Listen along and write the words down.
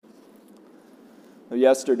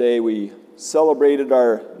Yesterday we celebrated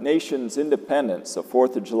our nation's independence, the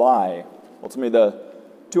 4th of July, ultimately the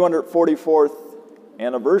 244th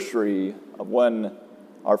anniversary of when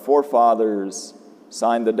our forefathers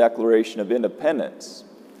signed the Declaration of Independence.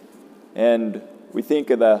 And we think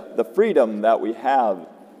of the freedom that we have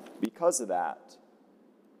because of that.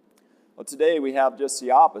 Well, today we have just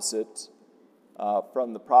the opposite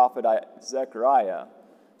from the prophet Zechariah.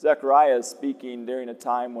 Zechariah is speaking during a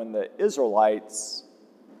time when the Israelites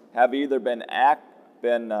have either been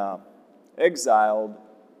exiled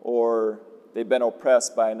or they've been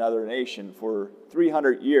oppressed by another nation for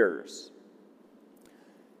 300 years.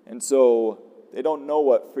 And so they don't know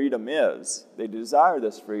what freedom is. They desire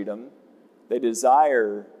this freedom. They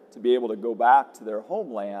desire to be able to go back to their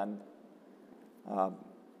homeland,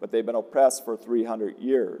 but they've been oppressed for 300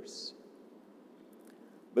 years.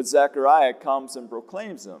 But Zechariah comes and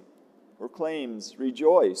proclaims,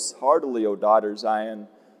 "Rejoice heartily, O daughter Zion.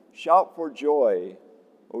 Shout for joy,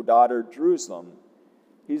 O daughter Jerusalem."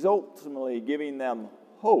 He's ultimately giving them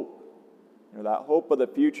hope. That hope of the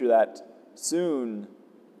future, that soon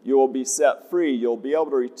you will be set free. You'll be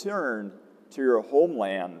able to return to your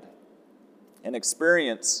homeland and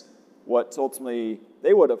experience what ultimately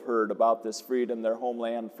they would have heard about this freedom, their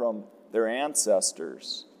homeland, from their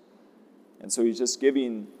ancestors. And so he's just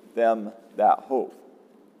giving them that hope.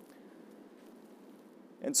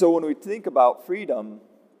 And so when we think about freedom,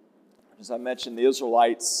 as I mentioned, the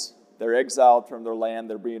Israelites, they're exiled from their land,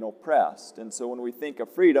 they're being oppressed. And so when we think of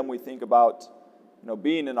freedom, we think about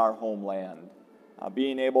being in our homeland,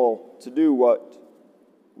 being able to do what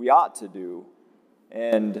we ought to do,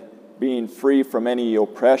 and being free from any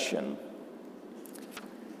oppression.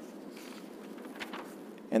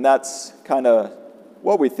 And that's kind of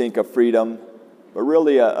what we think of freedom, but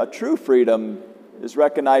really a true freedom is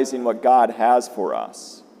recognizing what God has for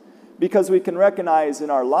us. Because we can recognize in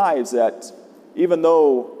our lives that even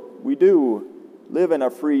though we do live in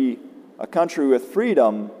a country with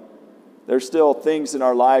freedom, there's still things in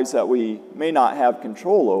our lives that we may not have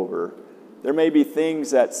control over. There may be things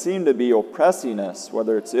that seem to be oppressing us,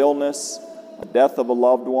 whether it's illness, a death of a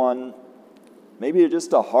loved one, maybe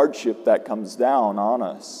just a hardship that comes down on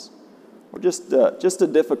us, or just a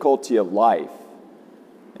difficulty of life.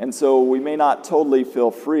 And so we may not totally feel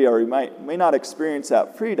free, or we may not experience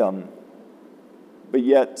that freedom, but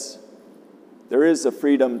yet there is a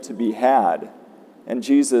freedom to be had, and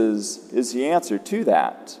Jesus is the answer to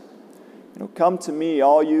that. Come to me,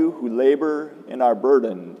 all you who labor and are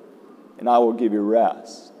burdened, and I will give you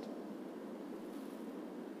rest.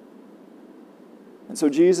 And so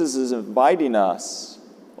Jesus is inviting us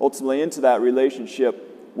ultimately into that relationship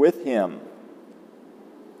with Him.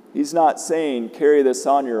 He's not saying, carry this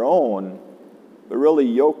on your own, but really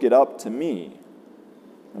yoke it up to me.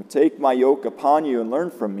 Take my yoke upon you and learn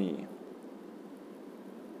from me.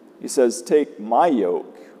 He says, take my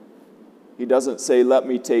yoke. He doesn't say, let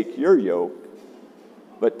me take your yoke,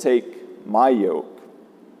 but take my yoke.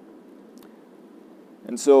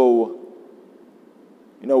 And so,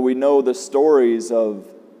 we know the stories of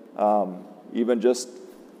even just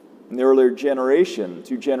in the earlier generation,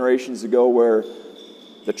 2 generations ago, where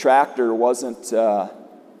the tractor wasn't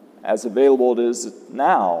as available as it is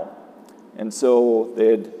now. And so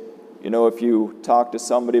they'd, if you talk to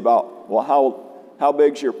somebody about, well, how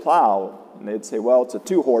big's your plow? And they'd say, well, it's a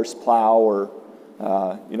 2-horse plow, or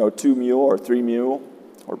 2 mule or 3 mule,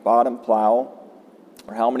 or bottom plow,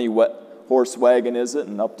 or how many horse wagon is it,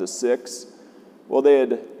 and up to 6. Well,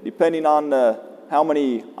 depending on how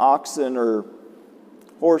many oxen or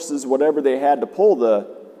horses, whatever they had to pull the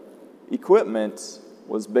equipment,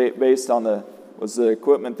 was based on the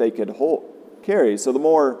equipment they could carry. So the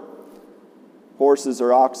more horses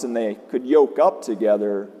or oxen they could yoke up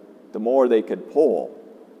together, the more they could pull.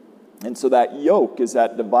 And so that yoke is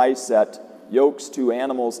that device that yokes 2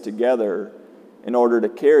 animals together in order to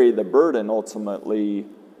carry the burden ultimately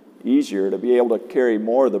easier, to be able to carry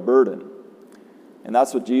more of the burden. And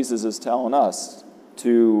that's what Jesus is telling us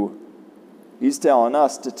He's telling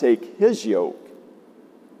us to take His yoke.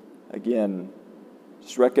 Again,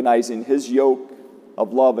 just recognizing His yoke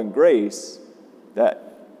of love and grace that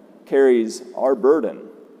carries our burden.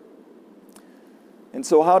 And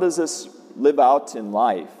so how does this live out in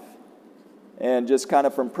life? And just kind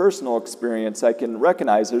of from personal experience, I can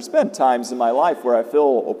recognize there's been times in my life where I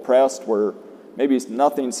feel oppressed, where maybe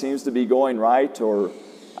nothing seems to be going right, or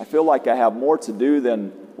I feel like I have more to do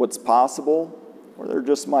than what's possible, or there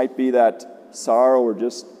just might be that sorrow or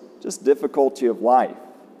just difficulty of life.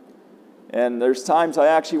 And there's times I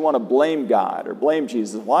actually want to blame God or blame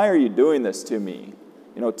Jesus. Why are you doing this to me?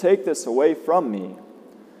 Take this away from me.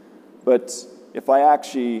 But if I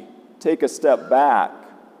actually take a step back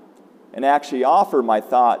and actually offer my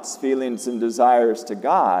thoughts, feelings, and desires to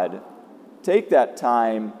God, take that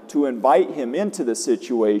time to invite Him into the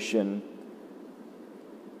situation,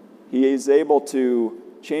 He is able to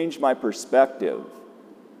change my perspective.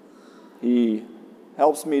 He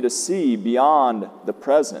helps me to see beyond the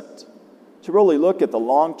present, to really look at the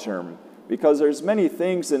long term, because there's many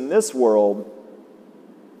things in this world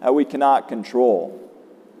that we cannot control.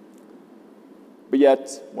 But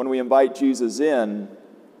yet, when we invite Jesus in,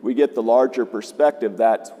 we get the larger perspective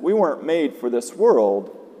that we weren't made for this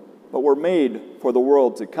world, but we're made for the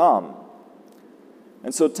world to come.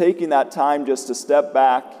 And so taking that time just to step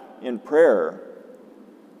back in prayer,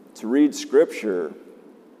 to read Scripture,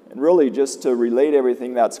 and really just to relate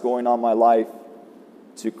everything that's going on in my life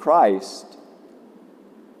to Christ,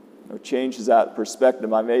 changes that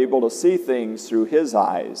perspective. I'm able to see things through His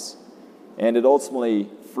eyes, and it ultimately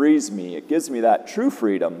frees me. It gives me that true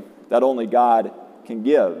freedom that only God can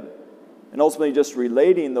give. And ultimately just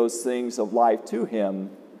relating those things of life to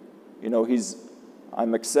Him,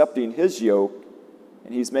 I'm accepting His yoke,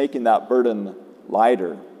 and He's making that burden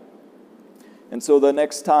lighter. And so the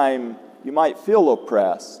next time you might feel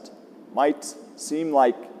oppressed, might seem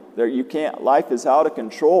like life is out of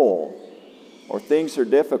control, or things are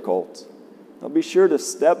difficult, be sure to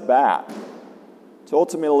step back, to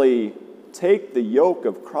ultimately take the yoke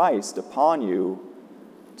of Christ upon you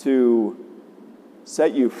to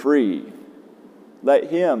set you free. Let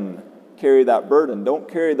Him carry that burden. Don't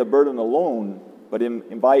carry the burden alone, but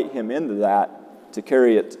invite Him into that to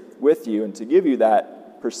carry it with you and to give you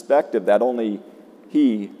that perspective that only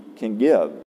He can give.